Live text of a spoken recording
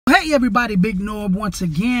Hey everybody, Big Norb once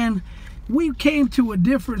again. We came to a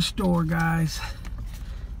different store, guys.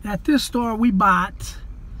 At this store we bought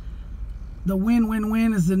the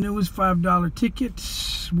win is the newest $5 ticket.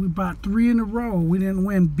 We bought 3 in a row. We didn't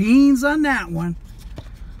win beans on that one.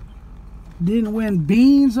 Didn't win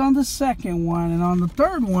beans on the second one. And on the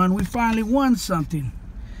third one, we finally won something.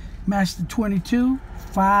 Matched the 22,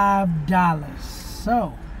 $5.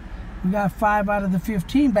 So, we got 5 out of the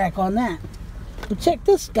 15 back on that. But check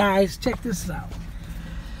this, guys. Check this out.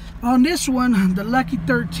 On this one, the Lucky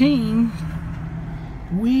 13,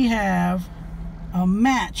 we have a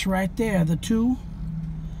match right there, the 2.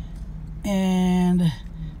 And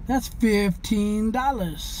that's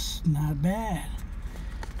 $15. Not bad.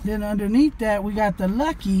 Then underneath that, we got the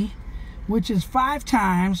Lucky, which is 5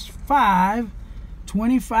 times 5,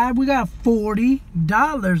 25. We got $40,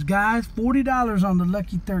 guys. $40 on the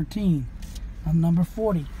Lucky 13. On number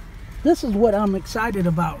 40. This is what I'm excited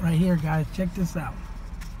about right here, guys. Check this out.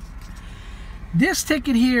 This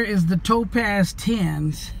ticket here is the Topaz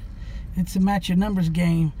 10s. It's a match your numbers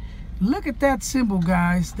game. Look at that symbol,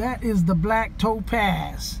 guys. That is the black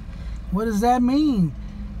Topaz. What does that mean?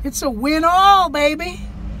 It's a win all, baby.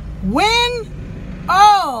 Win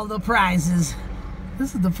all the prizes.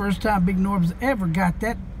 This is the first time Big Norb's ever got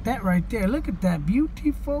that right there. Look at that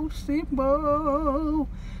beautiful symbol.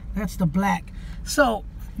 That's the black. So,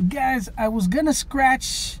 guys, I was gonna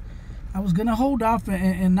hold off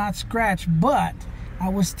and not scratch, but I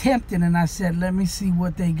was tempted and I said, let me see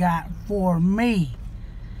what they got for me.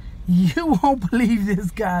 You won't believe this,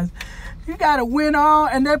 guys. You gotta win all,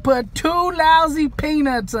 and they put 2 lousy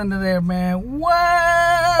peanuts under there, man.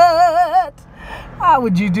 What? How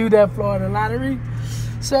would you do that, Florida Lottery?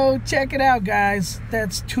 So check it out, guys.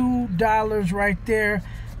 That's $2 right there.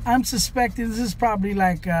 I'm suspecting this is probably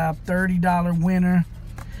like a $30 winner.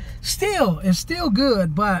 Still, it's still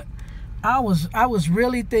good, but I was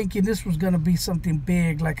really thinking this was gonna be something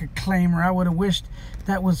big, like a claimer. I would have wished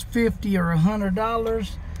that was $50 or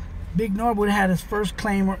 $100. Big Norb would have had his first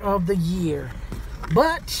claimer of the year,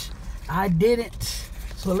 but I didn't.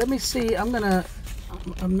 So let me see. I'm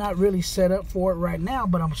not really set up for it right now,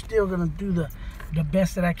 but I'm still gonna do the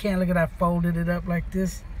best that I can. Look at that, I folded it up like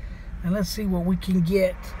this, and let's see what we can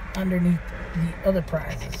get underneath the other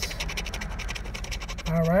prizes.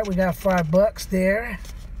 All right, we got $5 there.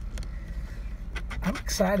 I'm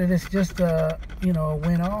excited. It's just a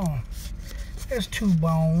win all. There's 2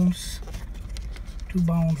 bones. 2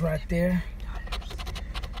 bones right there.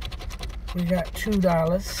 We got $2.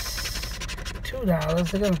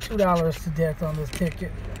 $2. They're going $2 to death on this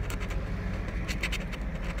ticket.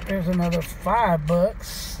 There's another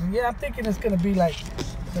 $5. Yeah, I'm thinking it's going to be like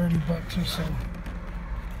 $30 or so.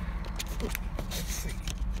 Let's see.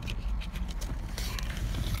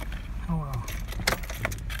 Hold on.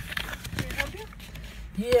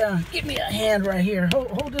 Yeah, give me a hand right here.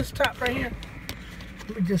 Hold this top right here.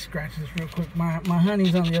 Let me just scratch this real quick. My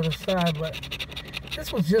honey's on the other side, but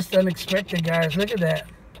this was just unexpected, guys. Look at that.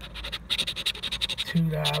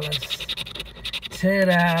 $2.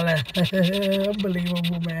 $10.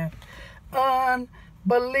 Unbelievable, man.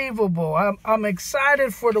 Unbelievable. I'm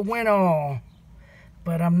excited for the win all,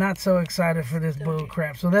 but I'm not so excited for this bull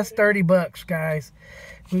crap. So that's $30, guys.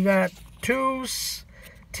 We got 2s,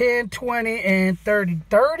 10, 20, and 30.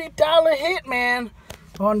 $30 hit, man,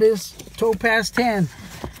 on this Topaz 10.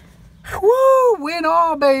 Woo! Win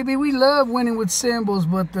all, baby. We love winning with symbols,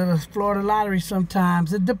 but the Florida Lottery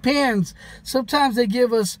sometimes, it depends. Sometimes they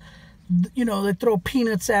give us, they throw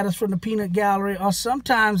peanuts at us from the peanut gallery, or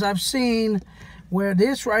sometimes I've seen where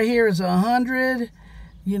this right here is 100.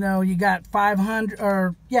 You got 500,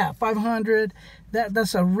 or yeah, 500.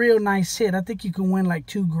 That's a real nice hit. I think you can win like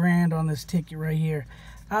 $2 grand on this ticket right here.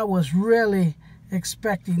 I was really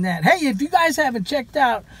expecting that. Hey, if you guys haven't checked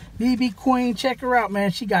out BB Queen, check her out,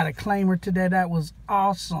 man. She got a claimer today. That was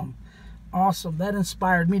awesome. Awesome. That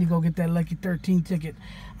inspired me to go get that Lucky 13 ticket.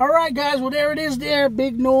 All right, guys. Well, there it is there.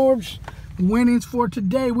 Big Norb's winnings for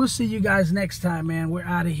today. We'll see you guys next time, man. We're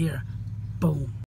out of here. Boom.